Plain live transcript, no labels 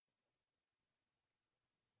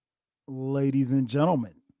Ladies and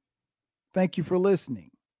gentlemen, thank you for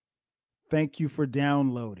listening. Thank you for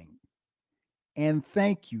downloading. And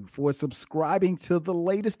thank you for subscribing to the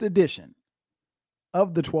latest edition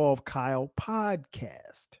of the 12 Kyle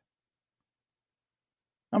podcast.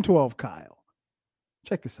 I'm 12 Kyle.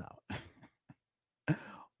 Check this out.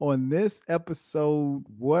 On this episode,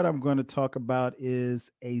 what I'm going to talk about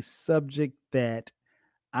is a subject that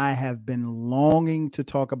I have been longing to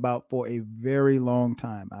talk about for a very long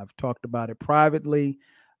time. I've talked about it privately.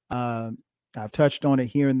 Uh, I've touched on it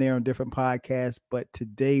here and there on different podcasts, but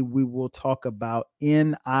today we will talk about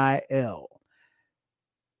NIL.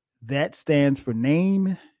 That stands for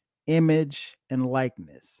name, image, and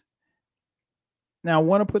likeness. Now, I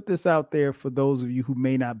want to put this out there for those of you who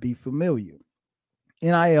may not be familiar.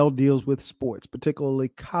 NIL deals with sports, particularly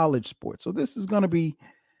college sports. So this is going to be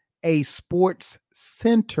a sports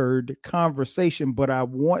centered conversation, but I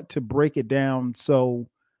want to break it down so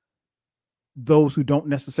those who don't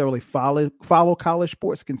necessarily follow college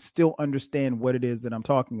sports can still understand what it is that I'm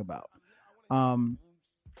talking about. Um,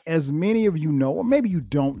 as many of you know, or maybe you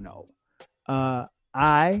don't know,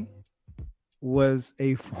 I was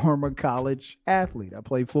a former college athlete. I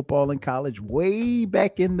played football in college way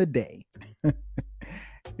back in the day,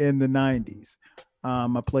 in the 90s.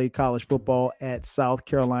 I played college football at South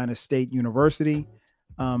Carolina State University.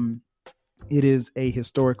 It is a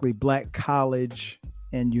historically black college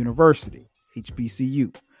and university,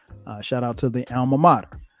 HBCU. Shout out to the alma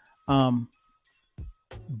mater.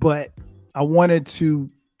 But I wanted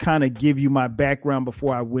to kind of give you my background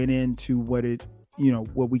before I went into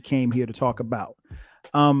what we came here to talk about.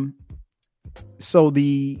 So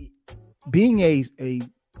being a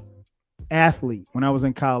athlete when I was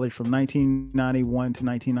in college from 1991 to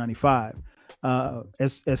 1995,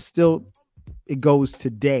 as still it goes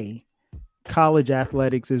today, college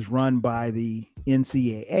athletics is run by the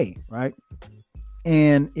NCAA, right?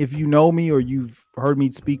 And if you know me or you've heard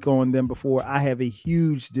me speak on them before, I have a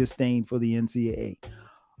huge disdain for the NCAA.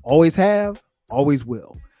 Always have, always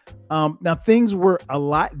will. Now, things were a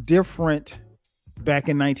lot different back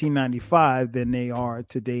in 1995 than they are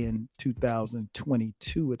today in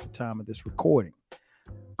 2022 at the time of this recording.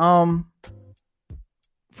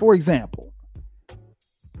 For example,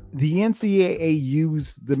 the NCAA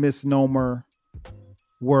used the misnomer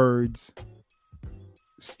words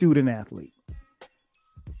student athlete,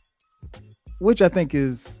 which I think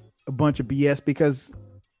is a bunch of BS because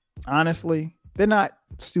honestly, they're not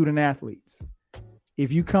student athletes.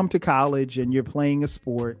 If you come to college and you're playing a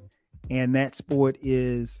sport and that sport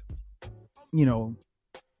is,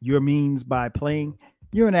 your means by playing,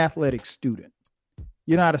 you're an athletic student.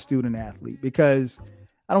 You're not a student athlete because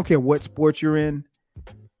I don't care what sport you're in.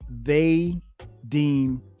 They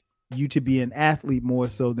deem you to be an athlete more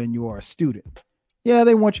so than you are a student. Yeah,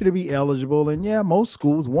 they want you to be eligible. And yeah, most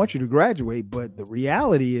schools want you to graduate. But the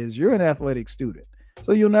reality is you're an athletic student.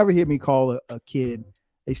 So you'll never hear me call a kid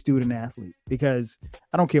a student athlete because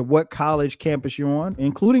I don't care what college campus you're on,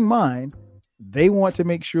 including mine, they want to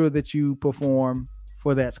make sure that you perform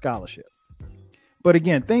for that scholarship. But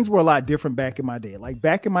again, things were a lot different back in my day. Like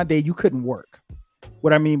back in my day, you couldn't work.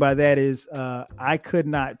 What I mean by that is I could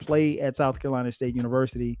not play at South Carolina State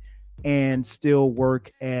University and still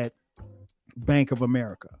work at Bank of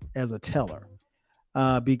America as a teller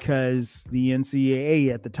because the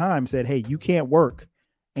NCAA at the time said, hey, you can't work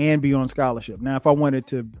and be on scholarship. Now, if I wanted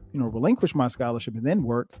to, relinquish my scholarship and then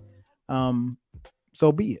work,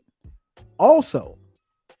 so be it. Also,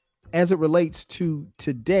 as it relates to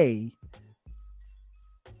today,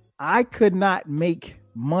 I could not make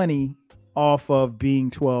money off of being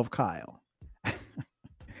 12 Kyle.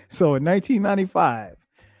 So in 1995,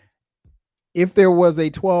 if there was a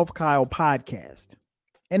 12 Kyle podcast,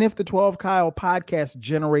 and if the 12 Kyle podcast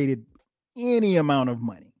generated any amount of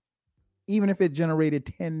money, even if it generated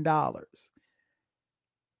 $10,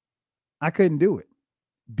 I couldn't do it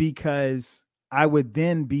because I would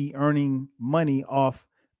then be earning money off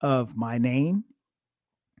of my name,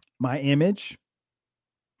 my image,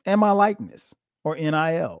 and my likeness or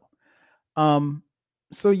NIL.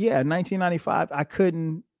 So yeah, in 1995, I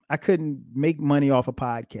couldn't make money off a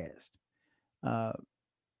podcast.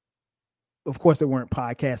 Of course, there weren't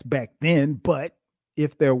podcasts back then, but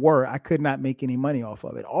if there were, I could not make any money off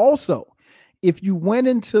of it. Also, if you went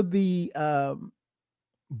into the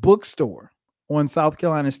bookstore on South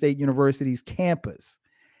Carolina State University's campus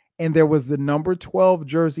and there was the number 12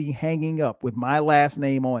 jersey hanging up with my last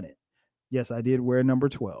name on it. Yes, I did wear number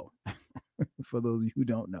 12 for those of you who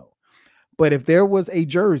don't know. But if there was a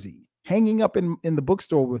jersey hanging up in the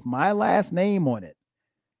bookstore with my last name on it,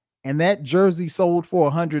 and that jersey sold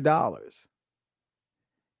for $100,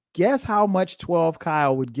 Guess how much 12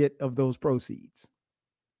 Kyle would get of those proceeds?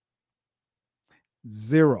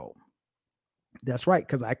 Zero. That's right,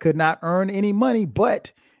 because I could not earn any money,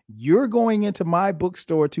 but you're going into my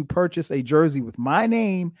bookstore to purchase a jersey with my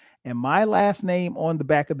name and my last name on the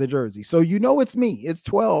back of the jersey. So you know it's me. It's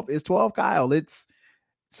 12. It's 12 Kyle. It's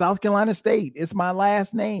South Carolina State. It's my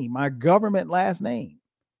last name, my government last name.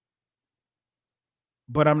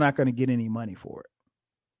 But I'm not going to get any money for it.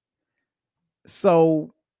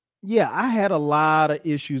 So, yeah, I had a lot of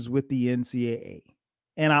issues with the NCAA.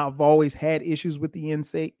 And I've always had issues with the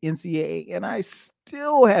NCAA, and I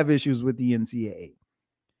still have issues with the NCAA.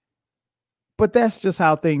 But that's just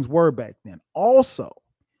how things were back then. Also,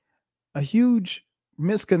 a huge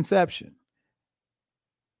misconception.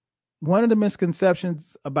 One of the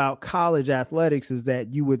misconceptions about college athletics is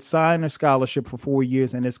that you would sign a scholarship for 4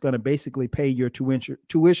 years and it's going to basically pay your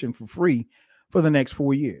tuition for free for the next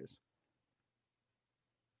 4 years.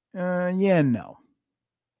 No.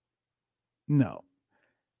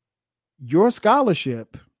 Your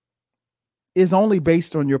scholarship is only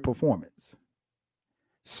based on your performance.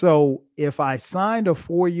 So if I signed a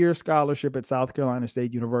 4-year scholarship at South Carolina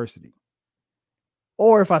State University,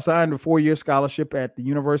 or if I signed a 4-year scholarship at the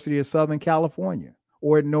University of Southern California,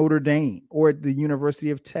 or at Notre Dame, or at the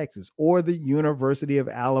University of Texas, or the University of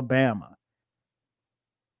Alabama,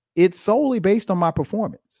 it's solely based on my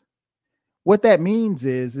performance. What that means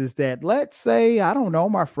is that, let's say, I don't know,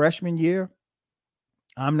 my freshman year,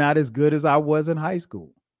 I'm not as good as I was in high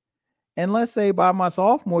school. And let's say by my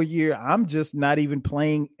sophomore year, I'm just not even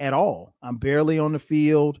playing at all. I'm barely on the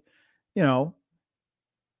field. You know,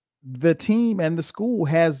 the team and the school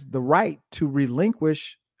has the right to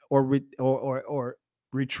relinquish or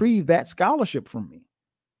retrieve that scholarship from me.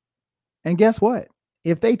 And guess what?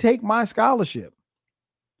 If they take my scholarship,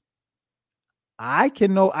 I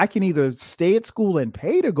can either stay at school and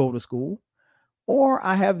pay to go to school, or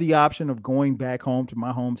I have the option of going back home to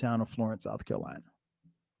my hometown of Florence, South Carolina.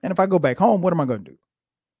 And if I go back home, what am I going to do?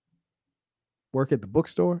 Work at the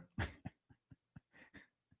bookstore?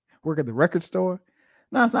 Work at the record store?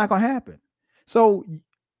 No, it's not going to happen. So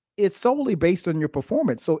it's solely based on your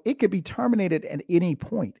performance. So it could be terminated at any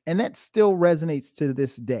point. And that still resonates to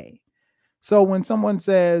this day. So when someone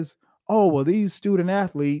says, oh, well, these student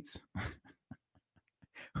athletes,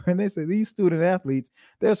 when they say these student athletes,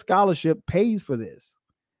 their scholarship pays for this.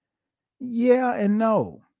 Yeah and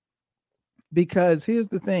no. Because here's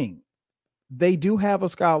the thing. They do have a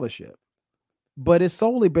scholarship, but it's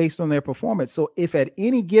solely based on their performance. So if at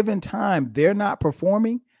any given time they're not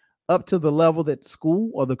performing up to the level that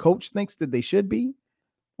school or the coach thinks that they should be,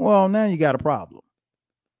 well, now you got a problem.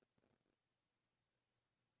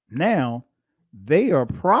 Now they are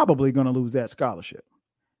probably going to lose that scholarship.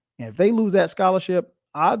 And if they lose that scholarship,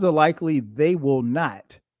 odds are likely they will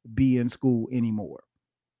not be in school anymore.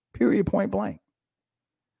 Period, point blank.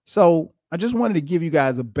 So I just wanted to give you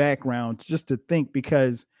guys a background just to think,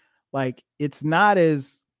 because like it's not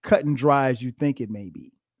as cut and dry as you think it may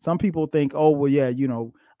be. Some people think, oh, well, yeah,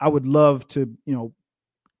 I would love to,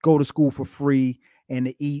 go to school for free and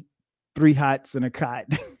to eat 3 hots and a cot,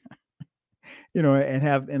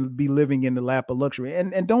 and be living in the lap of luxury.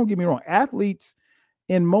 And don't get me wrong, athletes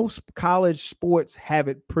in most college sports have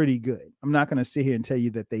it pretty good. I'm not going to sit here and tell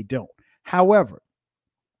you that they don't. However,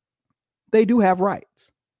 they do have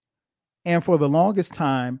rights. And for the longest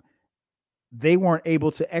time, they weren't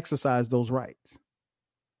able to exercise those rights.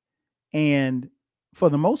 And for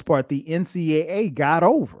the most part, the NCAA got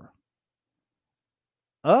over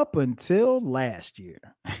up until last year.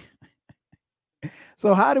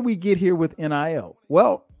 So how did we get here with NIL?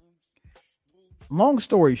 Well, long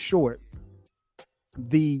story short,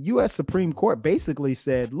 the U.S. Supreme Court basically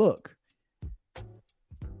said, look,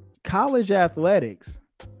 college athletics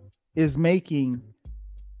is making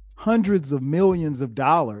hundreds of millions of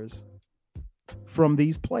dollars from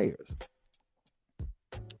these players.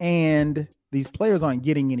 And these players aren't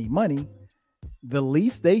getting any money. The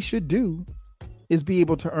least they should do is be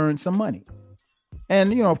able to earn some money.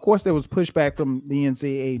 And, of course, there was pushback from the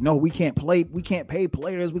NCAA. No, we can't pay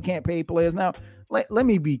players. We can't pay players. Now, let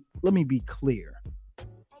me be clear.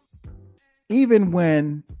 Even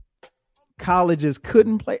when colleges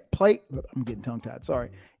couldn't play, I'm getting tongue-tied,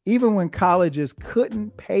 sorry. Even when colleges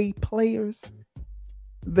couldn't pay players,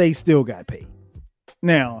 they still got paid.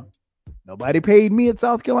 Now, nobody paid me at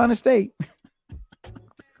South Carolina State.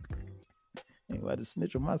 Anyway, I just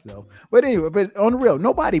snitch on myself. But anyway, but on the real,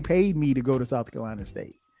 nobody paid me to go to South Carolina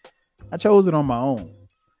State. I chose it on my own.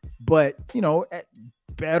 But,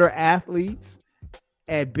 better athletes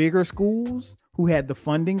at bigger schools who had the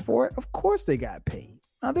funding for it, of course they got paid.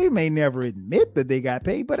 Now, they may never admit that they got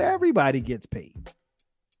paid, but everybody gets paid.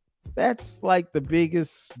 That's like the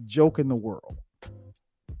biggest joke in the world.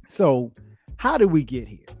 So, how did we get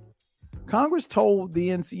here? Congress told the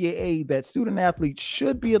NCAA that student athletes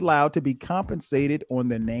should be allowed to be compensated on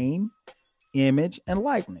their name, image, and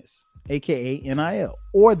likeness, aka NIL,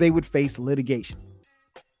 or they would face litigation.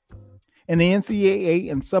 And the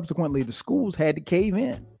NCAA and subsequently the schools had to cave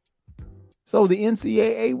in. So the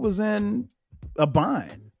NCAA was in a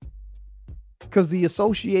bind because the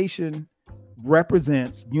association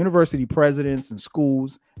represents university presidents and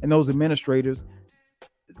schools and those administrators.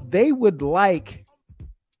 They would like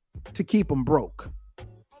to keep them broke.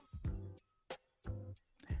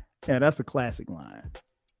 Yeah, that's a classic line.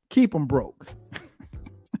 Keep them broke.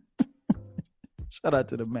 Shout out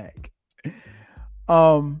to the Mac.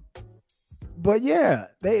 But yeah,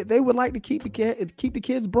 they would like to keep the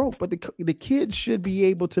kids broke, but the kids should be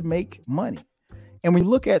able to make money. And we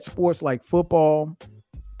look at sports like football,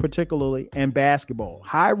 particularly, and basketball,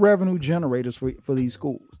 high revenue generators for these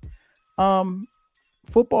schools.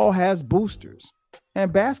 Football has boosters,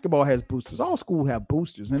 and basketball has boosters. All schools have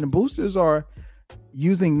boosters, and the boosters are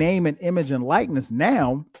using name and image and likeness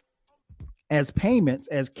now as payments,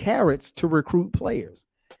 as carrots to recruit players.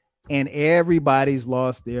 And everybody's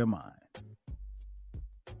lost their mind.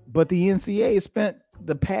 But the NCAA spent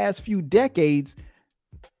the past few decades,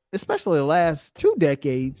 especially the last 2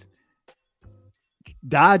 decades,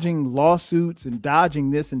 dodging lawsuits and dodging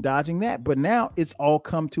this and dodging that. But now it's all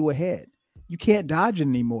come to a head. You can't dodge it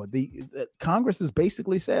anymore. The Congress has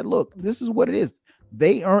basically said, look, this is what it is.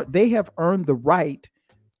 They have earned the right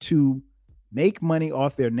to make money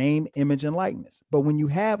off their name, image, and likeness. But when you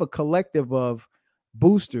have a collective of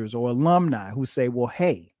boosters or alumni who say, well,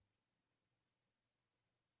 hey,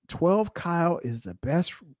 12 Kyle is the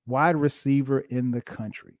best wide receiver in the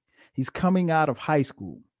country. He's coming out of high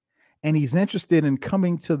school and he's interested in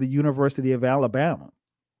coming to the University of Alabama.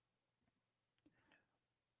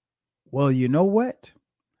 Well, you know what?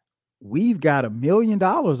 We've got $1 million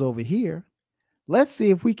over here. Let's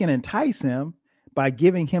see if we can entice him by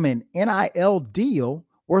giving him an NIL deal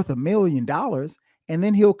worth $1 million. And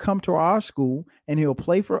then he'll come to our school and he'll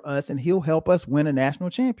play for us and he'll help us win a national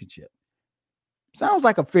championship. Sounds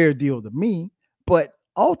like a fair deal to me, but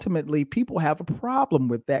ultimately people have a problem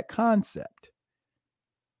with that concept.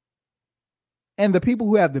 And the people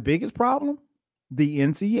who have the biggest problem, the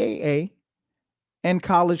NCAA and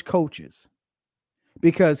college coaches.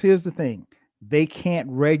 Because here's the thing, they can't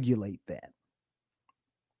regulate that.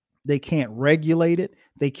 They can't regulate it.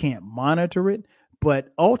 They can't monitor it.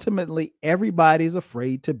 But ultimately, everybody's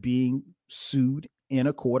afraid to being sued in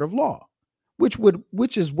a court of law, which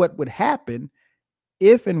is what would happen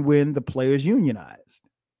if and when the players unionized.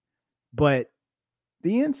 But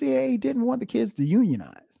the NCAA didn't want the kids to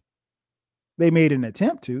unionize. They made an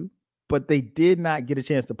attempt to, but they did not get a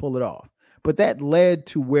chance to pull it off. But that led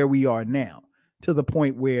to where we are now, to the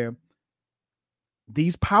point where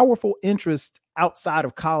these powerful interests outside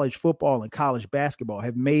of college football and college basketball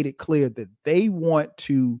have made it clear that they want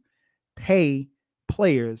to pay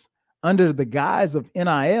players under the guise of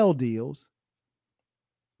NIL deals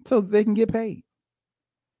so that they can get paid.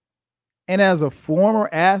 And as a former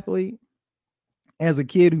athlete, as a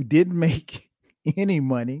kid who didn't make any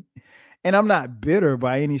money, and I'm not bitter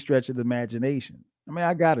by any stretch of the imagination. I mean,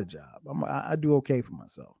 I got a job. I do okay for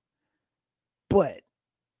myself. But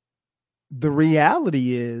the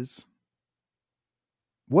reality is,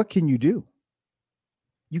 what can you do?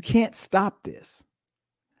 You can't stop this.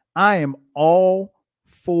 I am all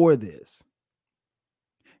for this.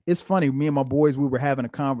 It's funny. Me and my boys, we were having a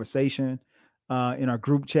conversation in our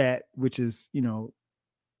group chat, which is,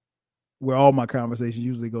 where all my conversations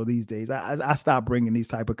usually go these days. I stopped bringing these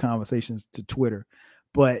type of conversations to Twitter,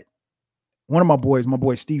 but one of my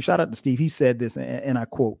boy Steve, shout out to Steve. He said this, and I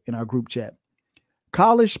quote in our group chat: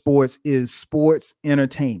 college sports is sports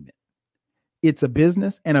entertainment. It's a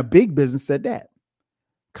business, and a big business at that.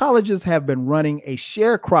 Colleges have been running a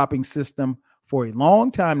sharecropping system for a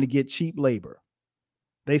long time to get cheap labor.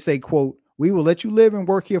 They say, quote, we will let you live and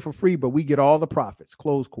work here for free, but we get all the profits,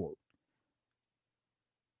 close quote.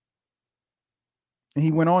 And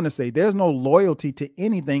he went on to say, there's no loyalty to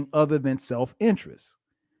anything other than self-interest.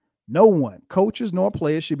 No one, coaches nor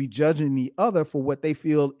players, should be judging the other for what they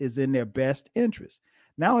feel is in their best interest.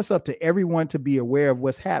 Now it's up to everyone to be aware of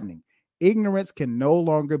what's happening. Ignorance can no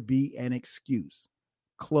longer be an excuse.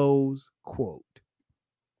 Close quote.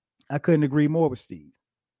 I couldn't agree more with Steve.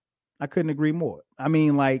 I couldn't agree more. I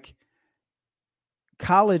mean, like,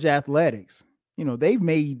 college athletics, they've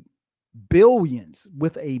made billions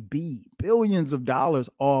with a B, billions of dollars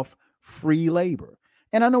off free labor.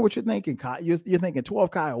 And I know what you're thinking, Kyle. You're thinking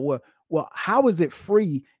 12, Kyle. Well, how is it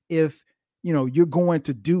free if you're going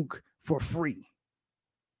to Duke for free?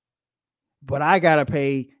 But I gotta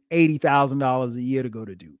pay $80,000 a year to go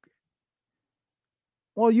to Duke.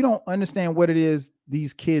 Well, you don't understand what it is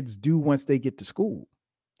these kids do once they get to school.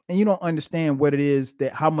 And you don't understand what it is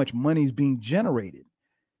that how much money is being generated.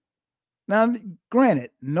 Now,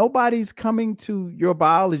 granted, nobody's coming to your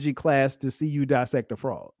biology class to see you dissect a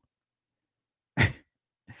frog.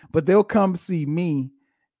 But they'll come see me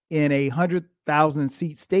in a 100,000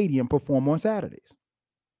 seat stadium perform on Saturdays.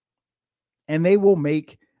 And they will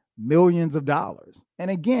make millions of dollars.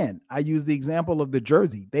 And again, I use the example of the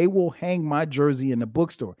jersey. They will hang my jersey in the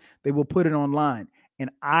bookstore. They will put it online, and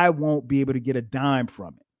I won't be able to get a dime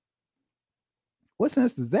from it. What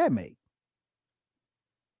sense does that make?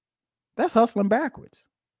 That's hustling backwards.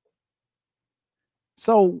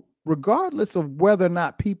 So regardless of whether or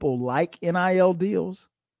not people like NIL deals,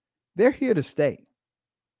 they're here to stay.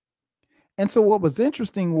 And so what was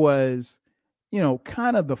interesting was,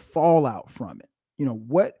 kind of the fallout from it.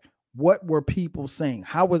 What were people saying?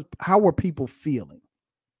 How were people feeling?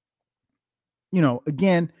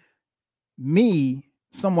 Again, me,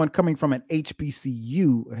 someone coming from an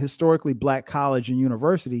HBCU, a historically black college and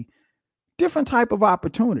university, different type of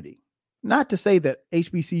opportunity. Not to say that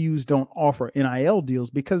HBCUs don't offer NIL deals,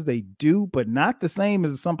 because they do, but not the same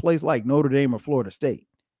as someplace like Notre Dame or Florida State.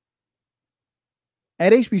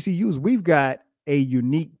 At HBCUs, we've got a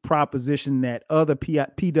unique proposition that other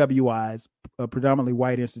PWIs, predominantly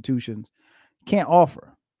white institutions, can't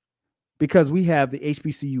offer, because we have the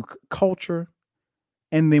HBCU culture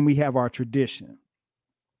and then we have our tradition.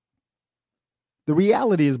 The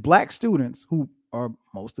reality is black students, who are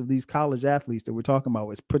most of these college athletes that we're talking about,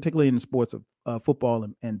 is particularly in the sports of football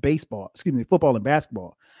and football and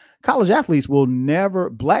basketball. College athletes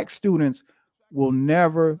black students will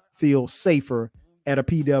never feel safer at a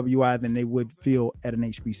PWI than they would feel at an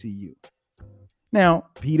HBCU. Now,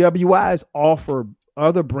 PWIs offer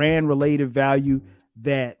other brand related value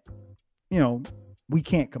that, we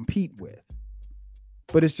can't compete with.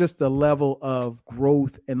 But it's just a level of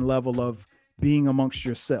growth and level of being amongst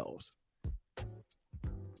yourselves.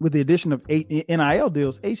 With the addition of NIL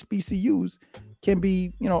deals, HBCUs can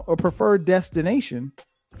be, a preferred destination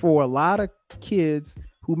for a lot of kids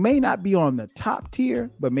who may not be on the top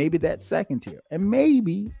tier, but maybe that second tier. And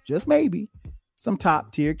maybe, just maybe, some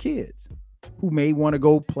top tier kids who may want to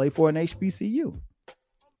go play for an HBCU.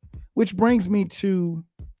 Which brings me to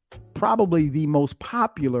probably the most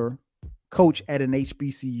popular coach at an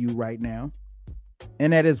HBCU right now.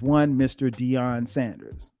 And that is one Mr. Deion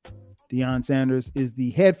Sanders. Deion Sanders is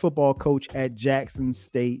the head football coach at Jackson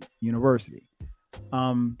State University.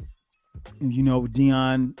 Deion,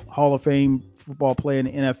 Hall of Fame football player in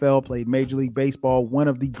the NFL, played Major League Baseball, one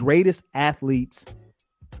of the greatest athletes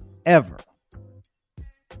ever,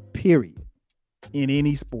 period, in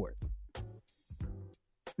any sport.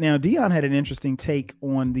 Now, Deion had an interesting take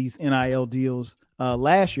on these NIL deals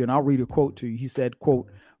last year, and I'll read a quote to you. He said, quote,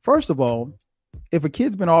 "First of all, if a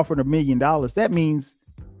kid's been offered $1 million, that means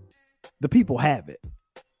the people have it.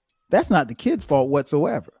 That's not the kid's fault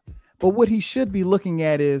whatsoever. But what he should be looking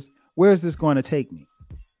at is, where is this going to take me?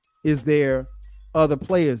 Is there other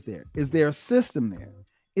players there? Is there a system there?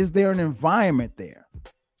 Is there an environment there?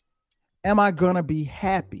 Am I going to be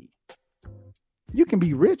happy? You can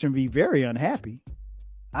be rich and be very unhappy.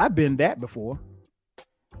 I've been that before.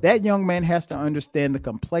 That young man has to understand the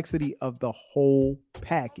complexity of the whole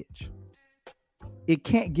package. It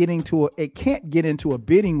can't get into a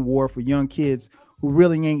bidding war for young kids who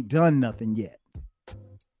really ain't done nothing yet."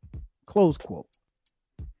 Close quote.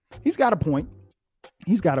 He's got a point.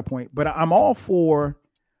 But I'm all for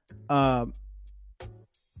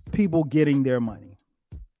people getting their money.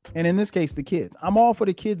 And in this case, the kids. I'm all for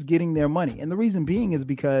the kids getting their money. And the reason being is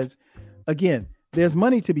because, again, there's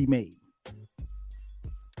money to be made.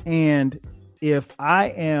 And if I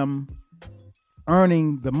am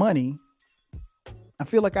earning the money, I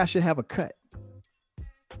feel like I should have a cut.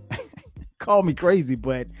 Call me crazy,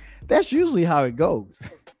 but that's usually how it goes.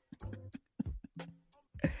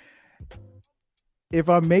 If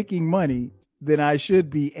I'm making money, then I should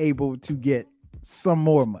be able to get some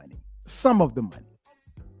more money, some of the money.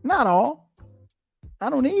 Not all. I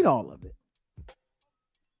don't need all of it.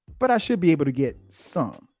 But I should be able to get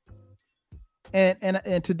some. And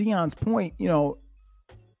to Deion's point,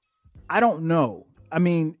 I don't know. I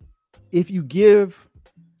mean, if you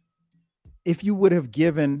would have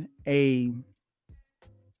given a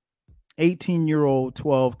 18-year-old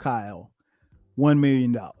 12 Kyle $1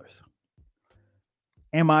 million,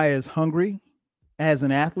 am I as hungry as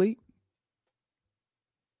an athlete?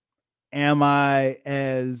 Am I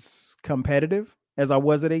as competitive as I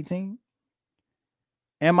was at 18?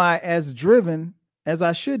 Am I as driven as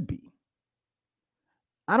I should be?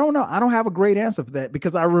 I don't know. I don't have a great answer for that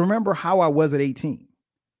because I remember how I was at 18.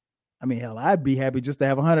 I mean, hell, I'd be happy just to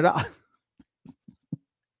have $100.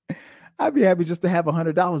 I'd be happy just to have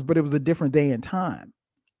 $100, but it was a different day and time.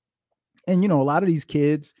 And, a lot of these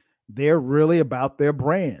kids, they're really about their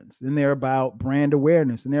brands and they're about brand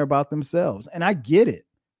awareness and they're about themselves. And I get it.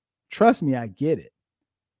 Trust me, I get it.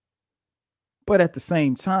 But at the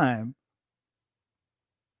same time,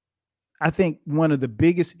 I think one of the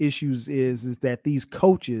biggest issues is that these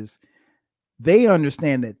coaches, they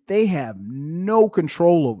understand that they have no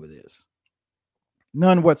control over this.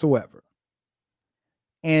 None whatsoever.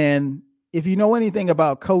 And if you know anything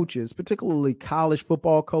about coaches, particularly college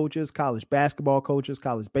football coaches, college basketball coaches,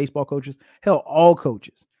 college baseball coaches, hell, all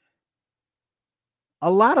coaches,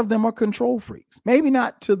 a lot of them are control freaks. Maybe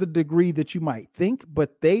not to the degree that you might think,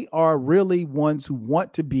 but they are really ones who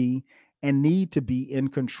want to be and need to be in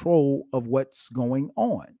control of what's going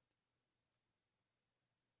on.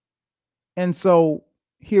 And so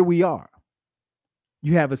here we are.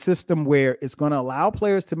 You have a system where it's going to allow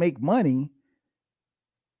players to make money.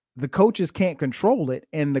 The coaches can't control it,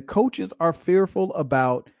 and the coaches are fearful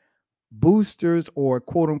about boosters or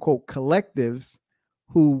quote unquote collectives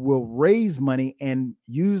who will raise money and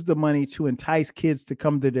use the money to entice kids to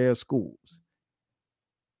come to their schools.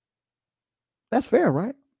 That's fair,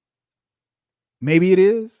 right? Maybe it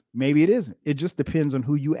is, maybe it isn't. It just depends on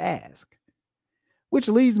who you ask. Which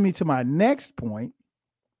leads me to my next point,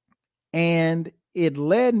 and it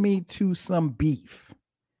led me to some beef.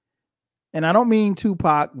 And I don't mean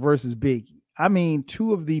Tupac versus Biggie. I mean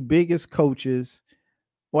two of the biggest coaches,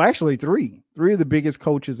 well, actually three of the biggest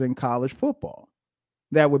coaches in college football.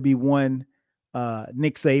 That would be one,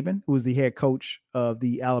 Nick Saban, who was the head coach of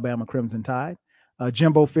the Alabama Crimson Tide,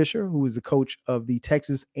 Jimbo Fisher, who was the coach of the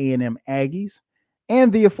Texas A&M Aggies,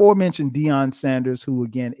 and the aforementioned Deion Sanders, who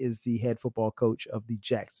again is the head football coach of the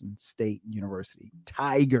Jackson State University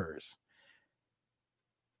Tigers.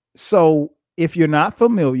 So if you're not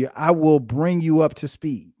familiar, I will bring you up to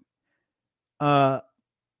speed. Nick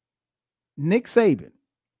Saban,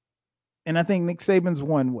 and I think Nick Saban's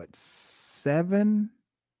won 7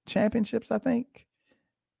 championships, I think.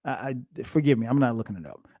 I forgive me, I'm not looking it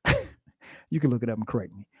up. You can look it up and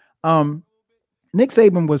correct me. Nick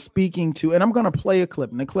Saban was speaking to, and I'm going to play a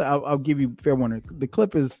clip. And the clip, I'll give you a fair one. The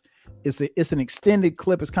clip it's an extended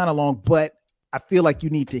clip. It's kind of long, but I feel like you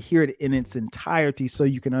need to hear it in its entirety so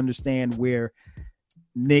you can understand where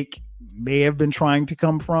Nick may have been trying to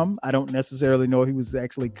come from. I don't necessarily know if he was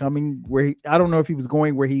actually coming I don't know if he was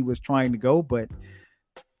going where he was trying to go, but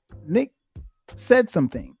Nick said some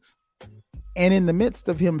things. And in the midst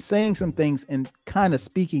of him saying some things and kind of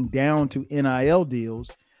speaking down to NIL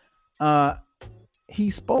deals, he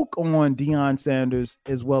spoke on Deion Sanders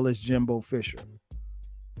as well as Jimbo Fisher.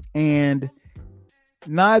 And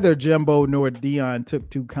neither Jimbo nor Deion took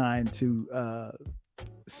too kind to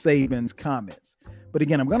Saban's comments. But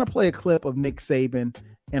again, I'm going to play a clip of Nick Saban,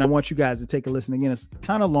 and I want you guys to take a listen. Again, it's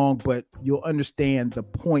kind of long, but you'll understand the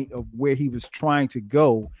point of where he was trying to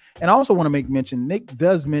go. And I also want to make mention, Nick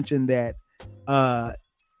does mention that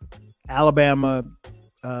Alabama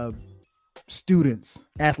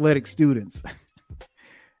athletic students,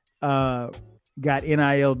 got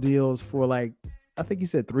NIL deals for like, I think he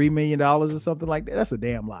said $3 million or something like that. That's a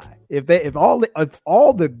damn lie. If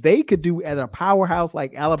all that they could do at a powerhouse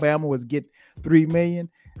like Alabama was get $3 million,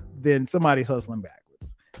 then somebody's hustling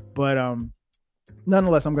backwards. But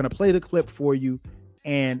nonetheless, I'm going to play the clip for you.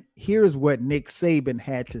 And here's what Nick Saban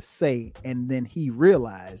had to say. And then he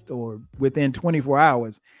realized, or within 24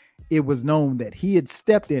 hours, it was known that he had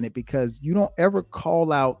stepped in it, because you don't ever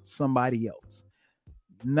call out somebody else,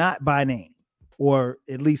 not by name, or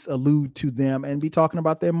at least allude to them and be talking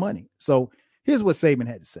about their money. So here's what Saban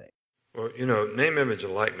had to say. Well, name, image,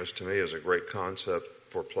 and likeness to me is a great concept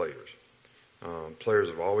for players. Players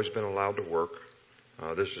have always been allowed to work.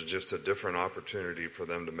 This is just a different opportunity for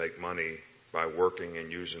them to make money by working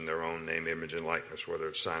and using their own name, image, and likeness, whether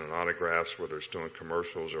it's signing autographs, whether it's doing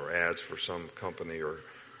commercials or ads for some company or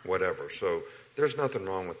whatever. So there's nothing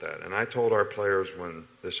wrong with that. And I told our players when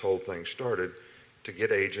this whole thing started to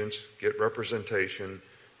get agents, get representation,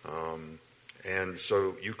 and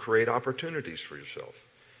so you create opportunities for yourself.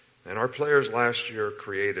 And our players last year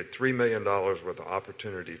created $3 million worth of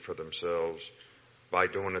opportunity for themselves by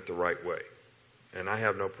doing it the right way. And I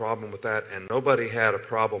have no problem with that, and nobody had a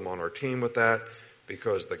problem on our team with that,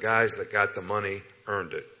 because the guys that got the money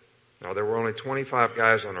earned it. Now, there were only 25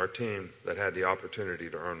 guys on our team that had the opportunity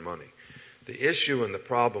to earn money. The issue and the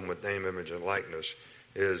problem with name, image, and likeness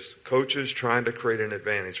is coaches trying to create an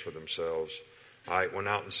advantage for themselves. I went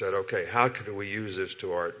out and said, okay, how could we use this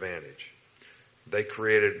to our advantage? They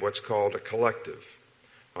created what's called a collective.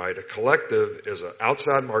 All right, a collective is an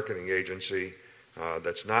outside marketing agency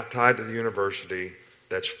that's not tied to the university,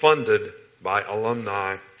 that's funded by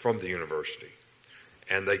alumni from the university.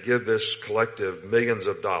 And they give this collective millions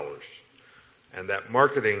of dollars. And that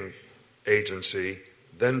marketing agency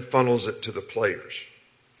then funnels it to the players.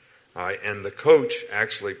 All right, and the coach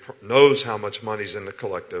actually knows how much money's in the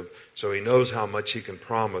collective, so he knows how much he can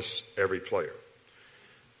promise every player.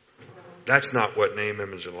 That's not what name,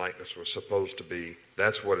 image, and likeness was supposed to be.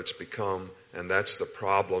 That's what it's become, and that's the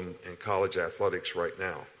problem in college athletics right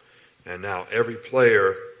now. And now every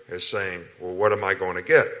player is saying, well, what am I going to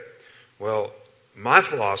get? Well, my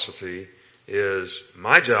philosophy is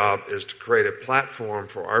my job is to create a platform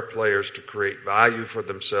for our players to create value for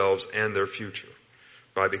themselves and their future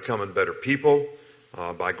by becoming better people,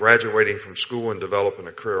 by graduating from school and developing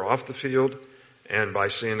a career off the field, and by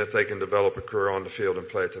seeing if they can develop a career on the field and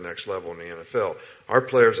play at the next level in the NFL. Our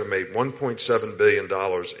players have made $1.7 billion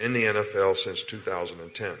in the NFL since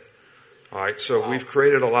 2010. All right, so we've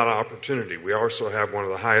created a lot of opportunity. We also have one of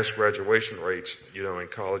the highest graduation rates, in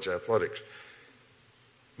college athletics.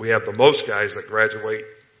 We have the most guys that graduate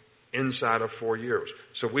inside of 4 years.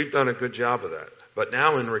 So we've done a good job of that. But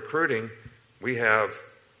now in recruiting, we have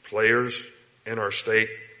players in our state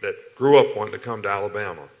that grew up wanting to come to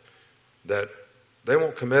Alabama that they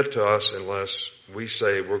won't commit to us unless we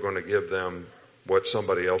say we're going to give them what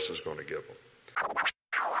somebody else is going to give them.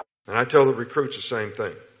 And I tell the recruits the same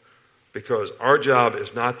thing, because our job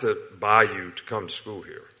is not to buy you to come to school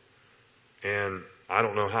here. And I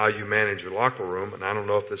don't know how you manage your locker room, and I don't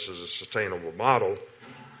know if this is a sustainable model,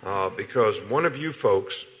 because one of you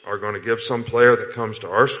folks are going to give some player that comes to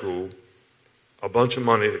our school a bunch of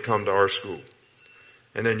money to come to our school.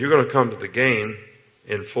 And then you're going to come to the game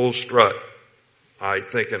in full strut,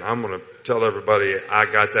 thinking, I'm going to tell everybody I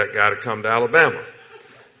got that guy to come to Alabama.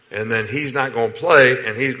 And then he's not going to play,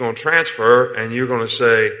 and he's going to transfer, and you're going to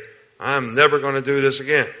say, I'm never going to do this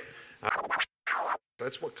again.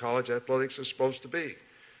 That's what college athletics is supposed to be.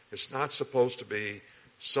 It's not supposed to be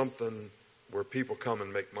something where people come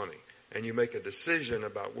and make money. And you make a decision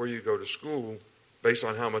about where you go to school based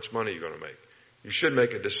on how much money you're going to make. You should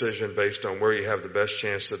make a decision based on where you have the best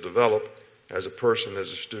chance to develop as a person,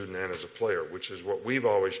 as a student, and as a player, which is what we've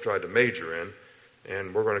always tried to major in.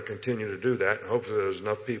 And we're going to continue to do that. And hopefully there's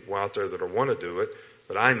enough people out there that want to do it.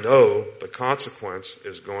 But I know the consequence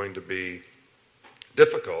is going to be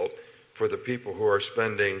difficult for the people who are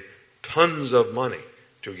spending tons of money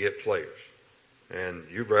to get players. And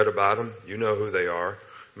you've read about them. You know who they are.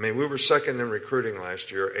 I mean, we were second in recruiting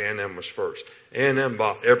last year. A&M was first. A&M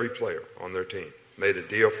bought every player on their team, made a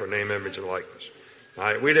deal for name, image, and likeness. All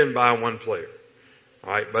right, we didn't buy one player.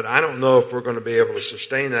 All right, but I don't know if we're going to be able to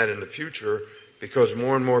sustain that in the future because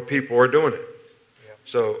more and more people are doing it. Yeah.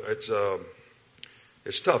 So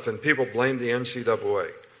it's tough, and people blame the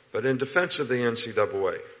NCAA. But in defense of the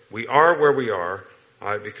NCAA, we are where we are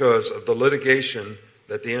because of the litigation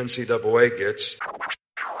that the NCAA gets.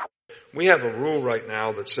 We have a rule right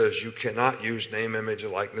now that says you cannot use name, image,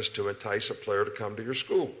 and likeness to entice a player to come to your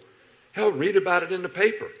school. Hell, read about it in the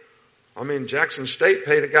paper. I mean, Jackson State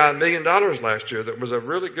paid a guy $1 million last year that was a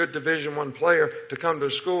really good Division I player to come to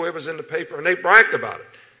the school. It was in the paper, and they bragged about it.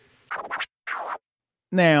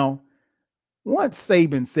 Now, once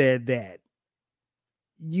Saban said that,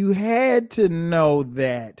 you had to know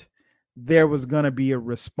that there was going to be a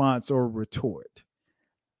response or a retort.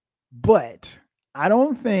 But I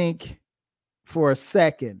don't think for a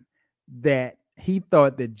second that he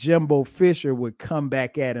thought that Jimbo Fisher would come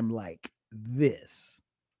back at him like this.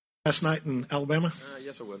 Last night in Alabama?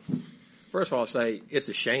 Yes, I would. First of all, I'll say it's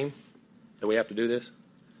a shame that we have to do this.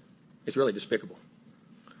 It's really despicable.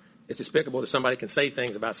 It's despicable that somebody can say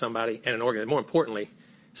things about somebody and an organization. More importantly,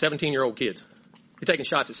 17-year-old kids. You're taking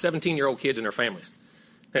shots at 17-year-old kids and their families.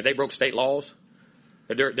 That they broke state laws.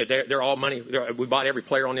 That they're all money. We bought every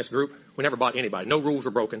player on this group. We never bought anybody. No rules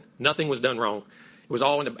were broken. Nothing was done wrong. It was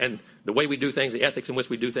all and the way we do things, the ethics in which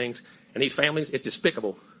we do things. And these families, it's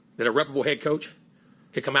despicable that a reputable head coach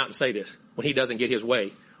could come out and say this when he doesn't get his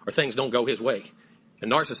way or things don't go his way. The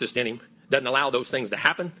narcissist in him doesn't allow those things to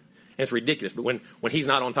happen, and it's ridiculous. But when he's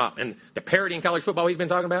not on top, and the parity in college football he's been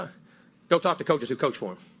talking about, go talk to coaches who coach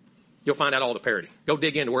for him. You'll find out all the parity. Go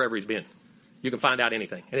dig into wherever he's been. You can find out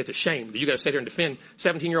anything. And it's a shame that you got to sit here and defend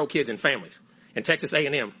 17-year-old kids and families in Texas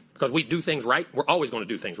A&M because we do things right. We're always going to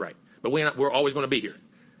do things right. But we're always going to be here.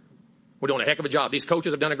 We're doing a heck of a job. These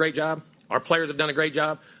coaches have done a great job. Our players have done a great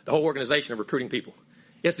job. The whole organization of recruiting people.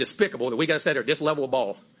 It's despicable that we got to sit there at this level of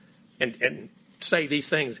ball and say these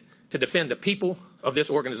things to defend the people of this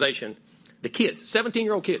organization, the kids,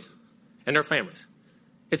 17-year-old kids and their families.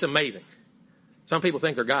 It's amazing. Some people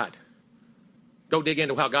think they're God. Go dig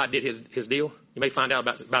into how God did his deal. You may find out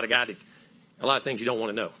about a guy that a lot of things you don't want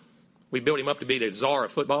to know. We built him up to be the czar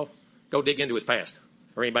of football. Go dig into his past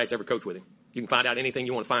or anybody that's ever coached with him. You can find out anything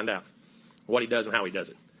you want to find out, what he does and how he does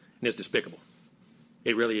it. And it's despicable.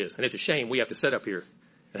 It really is. And it's a shame we have to sit up here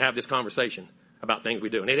and have this conversation about things we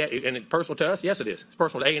do. And it's personal to us? Yes, it is. It's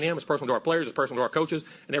personal to A&M. It's personal to our players. It's personal to our coaches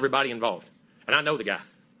and everybody involved. And I know the guy.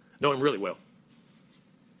 Know him really well.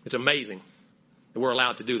 It's amazing that we're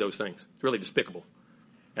allowed to do those things. It's really despicable.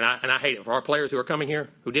 And I hate it. For our players who are coming here,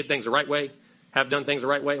 who did things the right way, have done things the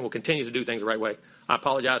right way, and will continue to do things the right way, I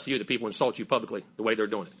apologize to you that people insult you publicly the way they're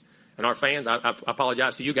doing it. And our fans, I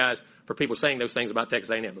apologize to you guys for people saying those things about Texas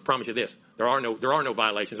A&M. But I promise you this, there are no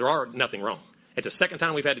violations. There are nothing wrong. It's the second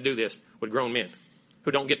time we've had to do this with grown men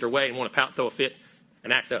who don't get their way and want to pout, throw a fit,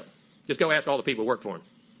 and act up. Just go ask all the people who work for him.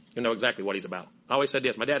 You'll know exactly what he's about. I always said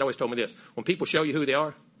this. My dad always told me this. When people show you who they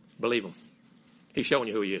are, believe them. He's showing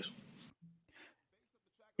you who he is.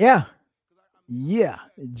 Yeah.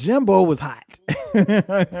 Jimbo was hot.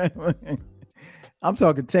 I'm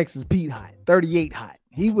talking Texas Pete hot, 38 hot.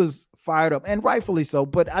 He was fired up, and rightfully so.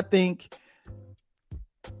 But I think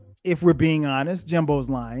if we're being honest, Jimbo's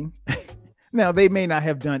lying. Now, they may not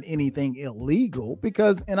have done anything illegal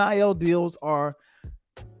because NIL deals are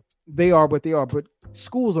what they are. But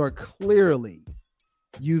schools are clearly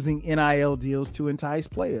using NIL deals to entice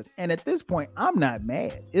players. And at this point, I'm not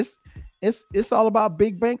mad. It's all about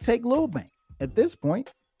big bank take little bank. At this point,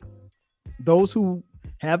 those who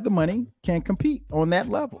have the money can compete on that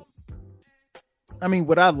level. I mean,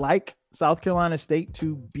 would I like South Carolina State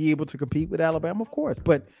to be able to compete with Alabama? Of course.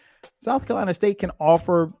 But South Carolina State can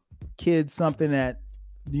offer kids something that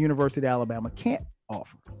the University of Alabama can't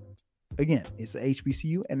offer. Again, it's the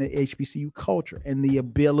HBCU and the HBCU culture and the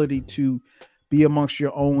ability to be amongst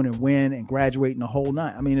your own and win and graduate in the whole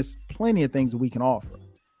nine. I mean, it's plenty of things that we can offer.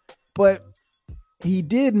 But he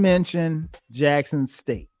did mention Jackson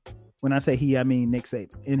State. When I say he, I mean Nick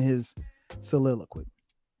Saban in his soliloquy.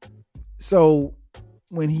 So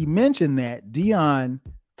when he mentioned that, Deion,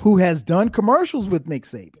 who has done commercials with Nick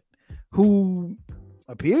Saban, who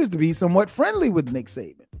appears to be somewhat friendly with Nick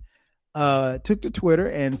Saban, took to Twitter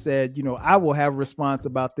and said, I will have a response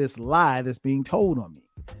about this lie that's being told on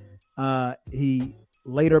me. He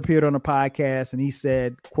later appeared on a podcast and he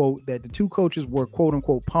said, quote, that the two coaches were quote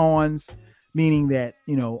unquote pawns, meaning that,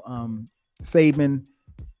 Saban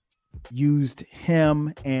used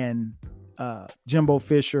him and Jimbo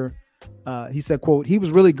Fisher. He said, quote, he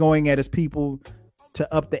was really going at his people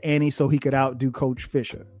to up the ante so he could outdo Coach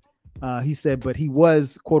Fisher. He said, but he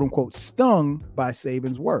was, quote unquote, stung by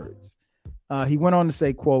Saban's words. He went on to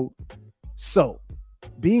say, quote, so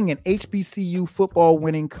being an HBCU football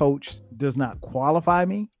winning coach does not qualify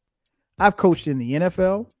me. I've coached in the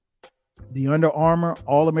NFL, the Under Armour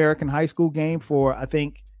All-American High School game for, I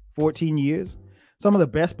think, 14 years. Some of the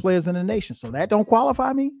best players in the nation. So that don't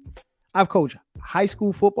qualify me. I've coached high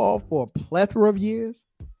school football for a plethora of years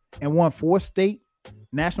and won 4 straight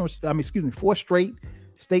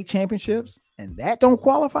state championships. And that don't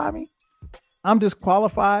qualify me. I'm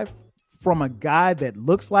disqualified from a guy that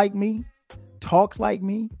looks like me, talks like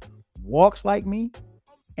me, walks like me,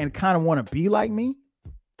 and kind of want to be like me.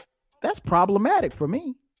 That's problematic for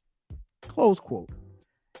me. Close quote.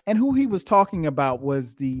 And who he was talking about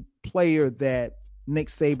was the player that Nick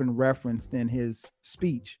Saban referenced in his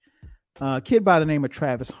speech, a kid by the name of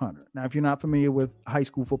Travis Hunter. Now, if you're not familiar with high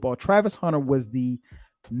school football, Travis Hunter was the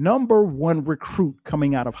number 1 recruit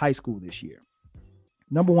coming out of high school this year.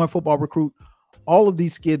 Number 1 football recruit. All of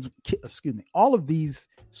these all of these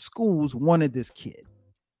schools wanted this kid.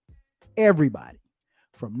 Everybody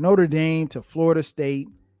from Notre Dame to Florida State.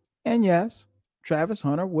 And yes, Travis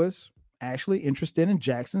Hunter was actually interested in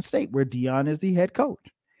Jackson State, where Deion is the head coach.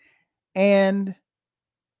 And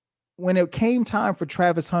when it came time for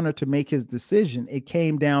Travis Hunter to make his decision, it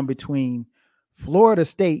came down between Florida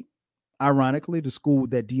State, ironically, the school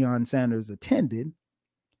that Deion Sanders attended,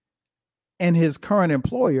 and his current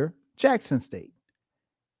employer, Jackson State.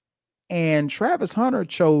 And Travis Hunter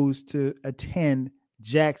chose to attend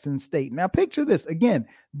Jackson State. Now, picture this. Again,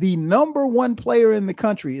 the number 1 player in the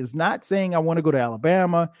country is not saying I want to go to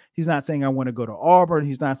Alabama. He's not saying I want to go to Auburn.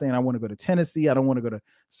 He's not saying I want to go to Tennessee. I don't want to go to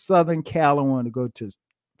Southern Cal. I want to go to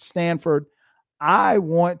Stanford. I don't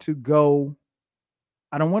want to go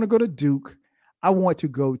to Duke. I want to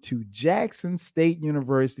go to Jackson State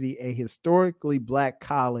University, a historically Black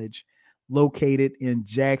college located in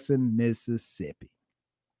Jackson, Mississippi.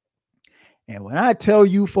 And when I tell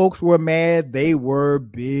you folks were mad, they were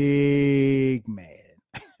big mad.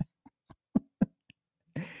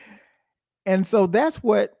 And so that's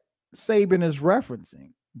what Saban is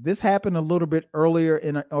referencing. This happened a little bit earlier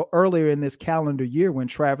in this calendar year when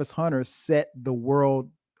Travis Hunter set the world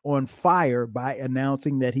on fire by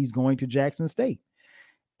announcing that he's going to Jackson State.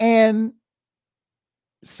 And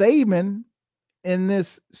Saban, in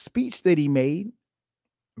this speech that he made,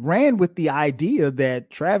 ran with the idea that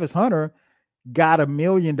Travis Hunter got $1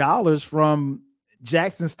 million from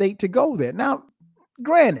Jackson State to go there. Now,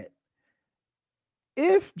 granted,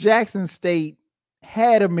 if Jackson State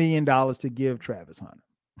had $1 million to give Travis Hunter,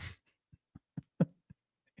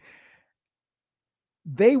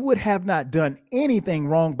 they would have not done anything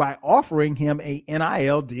wrong by offering him a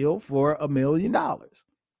NIL deal for $1 million.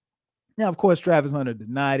 Now, of course, Travis Hunter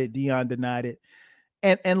denied it. Deion denied it.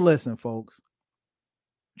 And listen, folks,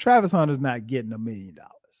 Travis Hunter's not getting $1 million.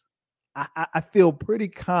 I feel pretty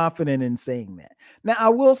confident in saying that. Now, I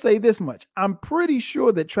will say this much. I'm pretty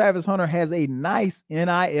sure that Travis Hunter has a nice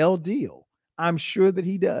NIL deal. I'm sure that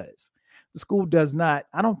he does. The school does not.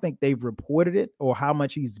 I don't think they've reported it or how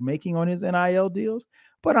much he's making on his NIL deals,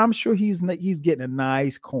 but I'm sure he's getting a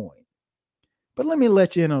nice coin. But let me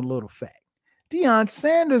let you in on a little fact. Deion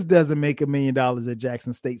Sanders doesn't make $1 million at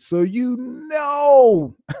Jackson State. So you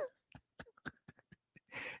know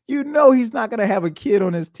he's not going to have a kid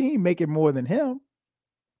on his team making more than him.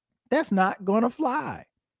 That's not going to fly.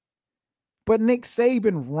 But Nick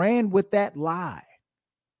Saban ran with that lie.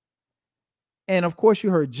 And of course, you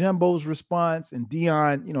heard Jimbo's response, and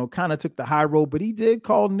Deion, kind of took the high road, but he did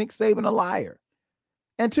call Nick Saban a liar.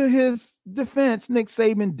 And to his defense, Nick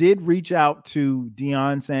Saban did reach out to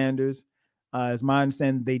Deion Sanders. As my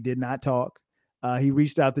understanding, they did not talk. He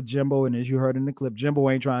reached out to Jimbo, and as you heard in the clip, Jimbo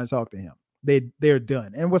ain't trying to talk to him. They're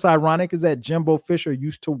done. And what's ironic is that Jimbo Fisher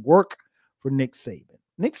used to work for Nick Saban.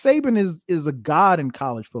 Nick Saban is a god in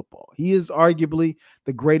college football. He is arguably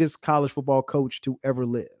the greatest college football coach to ever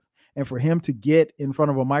live. And for him to get in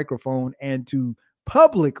front of a microphone and to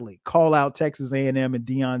publicly call out Texas A&M and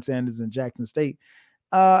Deion Sanders and Jackson State,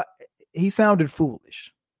 he sounded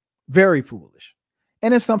foolish, very foolish.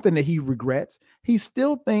 And it's something that he regrets. He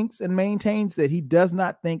still thinks and maintains that he does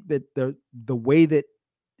not think that the way that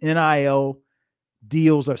NIL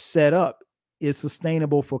deals are set up is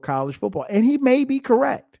sustainable for college football. And he may be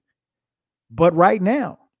correct. But right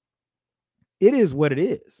now, it is what it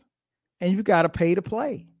is. And you've got to pay to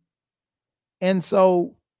play. And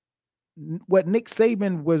so what Nick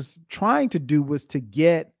Saban was trying to do was to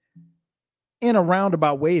get in a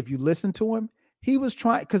roundabout way. If you listen to him, he was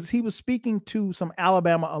trying, because he was speaking to some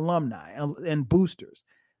Alabama alumni and boosters.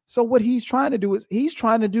 So what he's trying to do is he's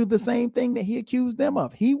trying to do the same thing that he accused them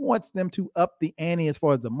of. He wants them to up the ante as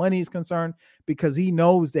far as the money is concerned, because he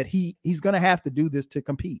knows that he's going to have to do this to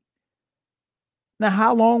compete. Now,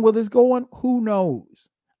 how long will this go on? Who knows?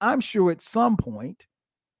 I'm sure at some point,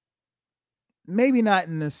 maybe not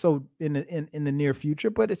in the near future,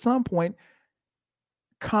 but at some point,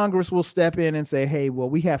 Congress will step in and say, hey, well,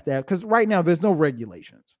 we have to have, because right now there's no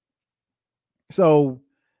regulations. So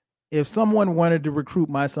if someone wanted to recruit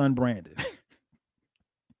my son, Brandon,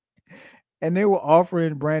 and they were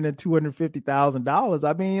offering Brandon $250,000,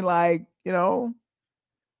 I mean, like,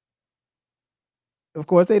 of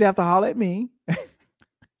course they'd have to holler at me.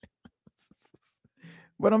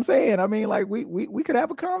 But I'm saying, I mean, like, we could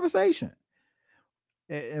have a conversation.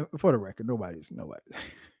 And for the record, nobody's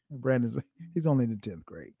Brandon's, he's only in the 10th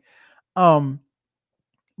grade.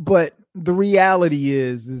 But the reality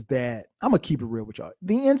is that I'm gonna keep it real with y'all.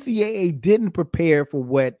 The NCAA didn't prepare for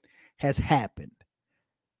what has happened.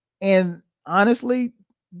 And honestly,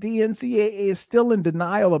 the NCAA is still in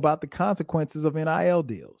denial about the consequences of NIL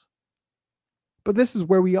deals. But this is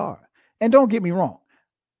where we are. And don't get me wrong,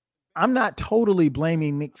 I'm not totally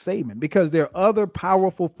blaming Nick Saban, because there are other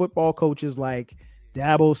powerful football coaches like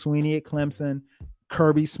Dabo Swinney at Clemson,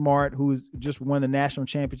 Kirby Smart, who just won the national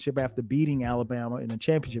championship after beating Alabama in the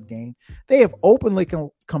championship game. They have openly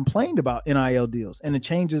complained about NIL deals and the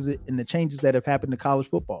changes that have happened to college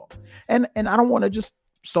football. And I don't want to just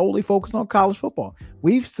solely focus on college football.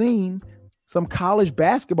 We've seen some college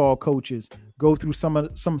basketball coaches go through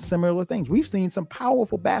some similar things. We've seen some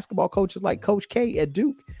powerful basketball coaches like Coach K at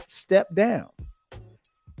Duke step down.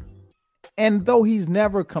 And though he's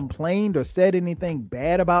never complained or said anything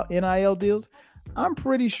bad about NIL deals, I'm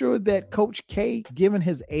pretty sure that Coach K, given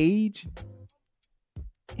his age,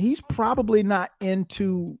 he's probably not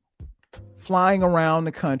into flying around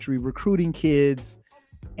the country, recruiting kids,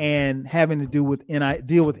 and having to deal with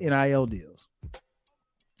NIL deals.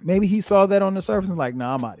 Maybe he saw that on the surface and like,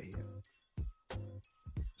 nah, I'm out of here.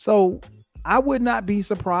 So I would not be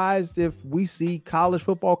surprised if we see college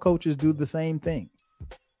football coaches do the same thing.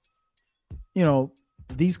 You know,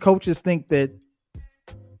 these coaches think that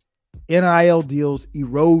NIL deals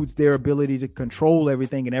erodes their ability to control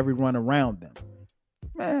everything and everyone around them.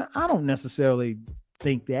 Man, I don't necessarily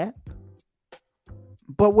think that.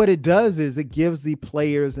 But what it does is it gives the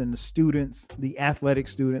players and the students, the athletic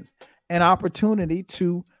students, an opportunity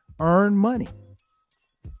to earn money.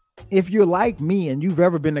 If you're like me and you've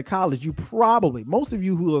ever been to college, you probably, most of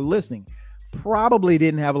you who are listening, probably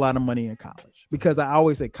didn't have a lot of money in college, because I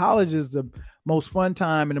always say college is the most fun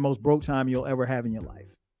time and the most broke time you'll ever have in your life.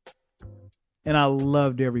 And I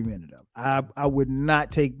loved every minute of it. I would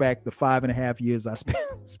not take back the 5.5 years I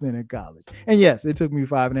spent in college. And yes, it took me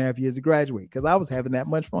 5.5 years to graduate because I was having that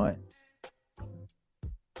much fun.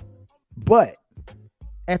 But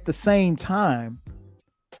at the same time,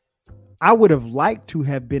 I would have liked to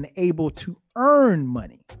have been able to earn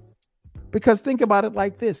money. Because think about it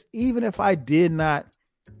like this. Even if I did not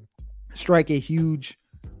strike a huge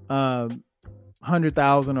 $100,000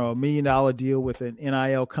 or $1 million deal with an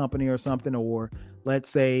NIL company or something, or let's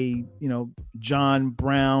say, you know, John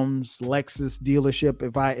Brown's Lexus dealership,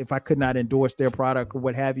 if I could not endorse their product or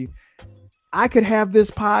what have you, I could have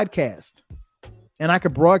this podcast and I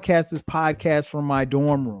could broadcast this podcast from my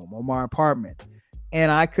dorm room or my apartment,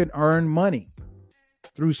 and I could earn money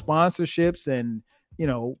through sponsorships and, you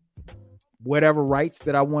know, whatever rights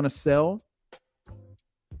that I want to sell.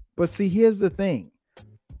 But see, here's the thing.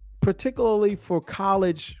 Particularly for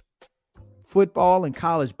college football and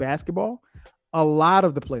college basketball, a lot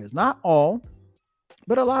of the players, not all,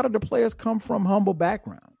 but a lot of the players come from humble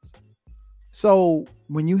backgrounds. So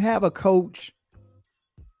when you have a coach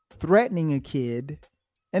threatening a kid,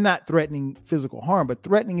 and not threatening physical harm, but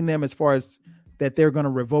threatening them as far as that they're going to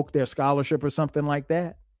revoke their scholarship or something like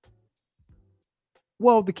that,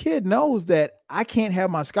 well, the kid knows that I can't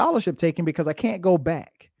have my scholarship taken because I can't go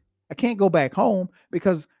back. I can't go back home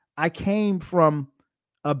because I came from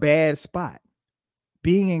a bad spot.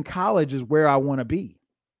 Being in college is where I want to be.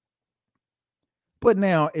 But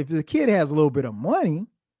now, if the kid has a little bit of money,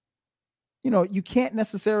 you know, you can't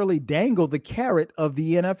necessarily dangle the carrot of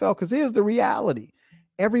the NFL, because here's the reality.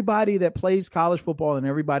 Everybody that plays college football and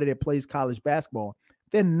everybody that plays college basketball,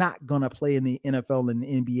 they're not going to play in the NFL and the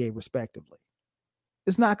NBA respectively.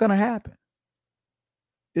 It's not going to happen.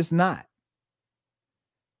 It's not.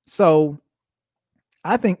 So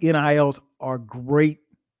I think NILs are great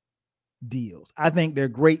deals. I think they're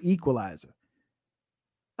great equalizer.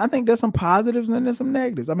 I think there's some positives and there's some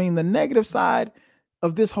negatives. I mean, the negative side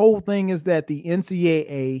of this whole thing is that the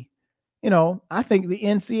NCAA, you know, I think the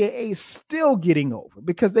NCAA is still getting over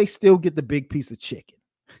because they still get the big piece of chicken.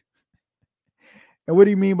 And what do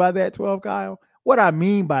you mean by that, 12 Kyle? What I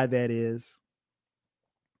mean by that is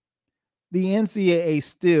the NCAA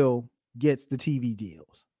still gets the TV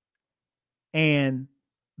deals. And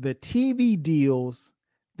the TV deals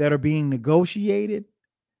that are being negotiated,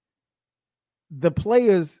 the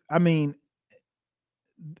players, I mean,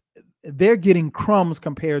 they're getting crumbs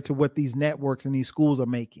compared to what these networks and these schools are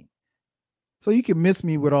making. So you can miss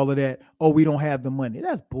me with all of that. Oh, we don't have the money.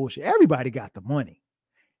 That's bullshit. Everybody got the money.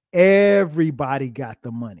 Everybody got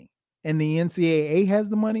the money. And the NCAA has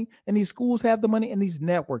the money, and these schools have the money, and these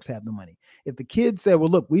networks have the money. If the kids say, well,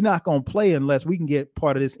 look, we're not going to play unless we can get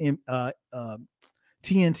part of this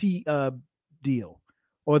TNT deal,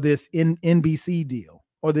 or this NBC deal,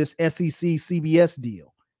 or this SEC CBS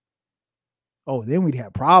deal, oh, then we'd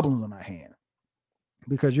have problems on our hand,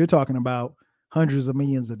 because you're talking about hundreds of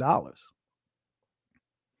millions of dollars.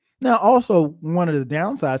 Now, also, one of the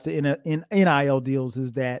downsides to NIL deals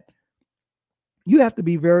is that you have to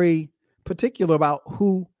be very particular about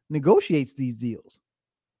who negotiates these deals.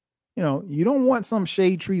 You know, you don't want some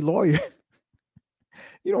shade tree lawyer.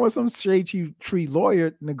 You don't want some shade tree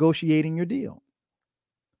lawyer negotiating your deal.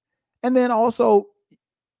 And then also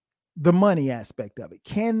the money aspect of it.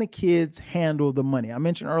 Can the kids handle the money? I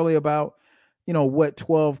mentioned earlier about, you know, what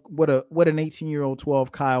an 18-year-old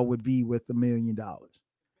 12 Kyle would be with $1 million.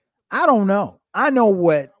 I don't know. I know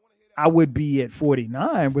what I would be at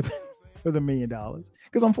 49 with $1 million,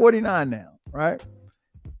 because I'm 49 now, right?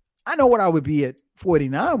 I know what I would be at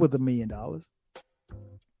 49 with $1 million,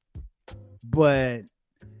 but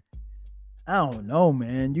I don't know,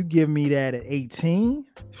 man. You give me that at 18,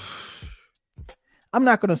 I'm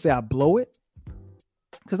not going to say I blow it,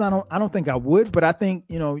 because I don't think I would, but I think,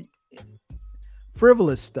 you know,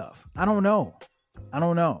 frivolous stuff. I don't know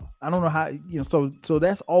how, you know, so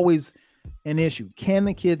that's always an issue. Can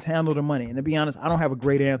the kids handle the money? And to be honest, I don't have a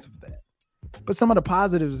great answer for that. But some of the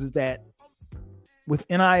positives is that with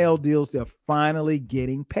NIL deals, they're finally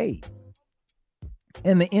getting paid.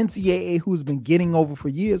 And the NCAA, who's been getting over for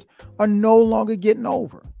years, are no longer getting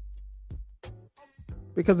over.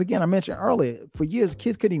 Because again, I mentioned earlier, for years,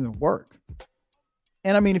 kids couldn't even work.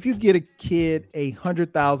 And I mean, if you get a kid a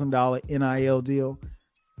 $100,000 NIL deal,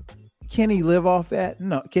 can he live off that?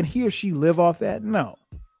 No. Can he or she live off that? No.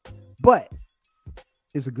 But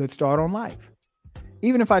it's a good start on life.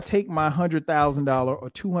 Even if I take my $100,000 or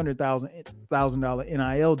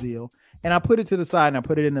 $200,000 NIL deal and I put it to the side and I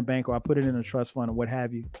put it in the bank or I put it in a trust fund or what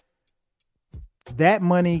have you, that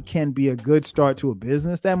money can be a good start to a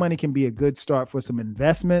business. That money can be a good start for some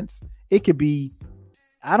investments. It could be,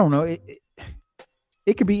 I don't know,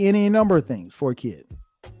 it could be any number of things for a kid.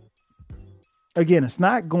 Again, it's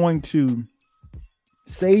not going to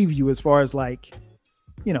save you as far as like,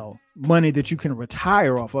 you know, money that you can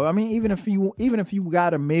retire off of. I mean, even if you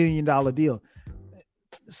got $1 million deal,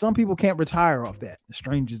 some people can't retire off that, as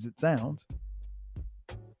strange as it sounds.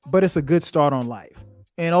 But it's a good start on life.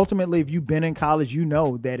 And ultimately, if you've been in college, you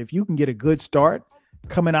know that if you can get a good start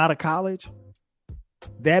coming out of college,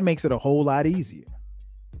 that makes it a whole lot easier.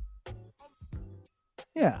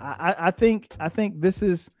 Yeah, I think this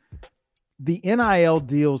is, the NIL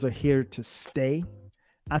deals are here to stay.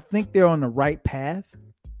 I think they're on the right path.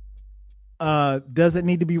 Does it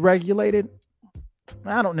need to be regulated?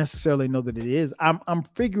 I don't necessarily know that it is. I'm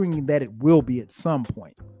figuring that it will be at some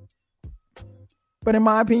point. But in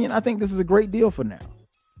my opinion, I think this is a great deal for now.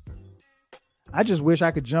 I just wish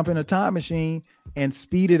I could jump in a time machine and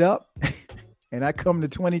speed it up. And I come to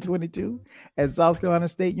 2022 at South Carolina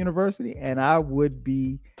State University and I would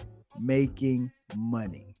be making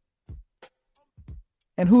money.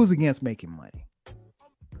 And who's against making money?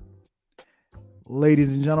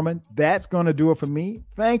 Ladies and gentlemen, that's going to do it for me.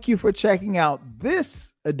 Thank you for checking out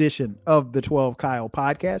this edition of the 12 Kyle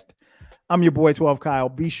podcast. I'm your boy 12 Kyle.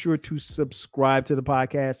 Be sure to subscribe to the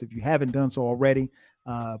podcast if you haven't done so already.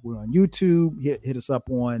 We're on YouTube. Hit us up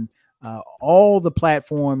on all the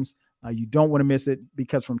platforms. You don't want to miss it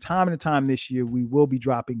because from time to time this year, we will be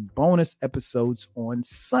dropping bonus episodes on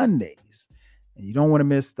Sundays. And you don't want to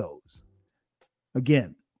miss those.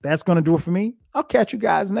 Again, that's going to do it for me. I'll catch you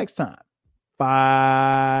guys next time.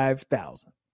 5,000.